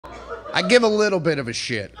I give a little bit of a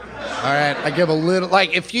shit. All right, I give a little,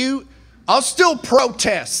 like I'll still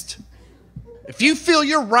protest. If you feel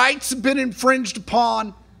your rights have been infringed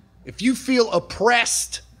upon, if you feel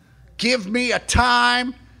oppressed, give me a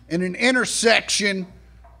time and an intersection,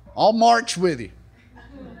 I'll march with you.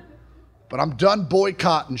 But I'm done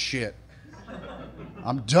boycotting shit.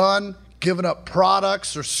 I'm done giving up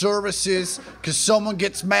products or services because someone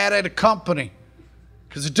gets mad at a company.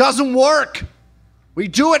 Because it doesn't work. We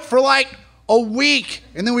do it for like a week,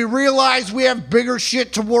 and then we realize we have bigger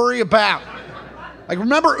shit to worry about. Like,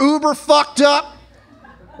 remember Uber fucked up?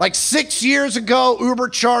 Like 6 years ago, Uber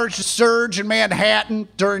charged a surge in Manhattan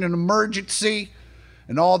during an emergency,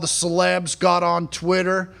 and all the celebs got on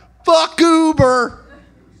Twitter, fuck Uber,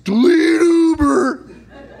 delete Uber.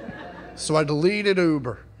 So I deleted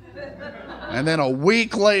Uber. And then a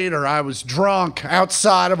week later, I was drunk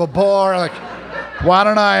outside of a bar, like, why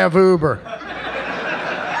don't I have Uber?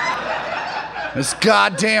 This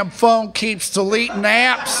goddamn phone keeps deleting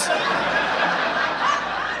apps.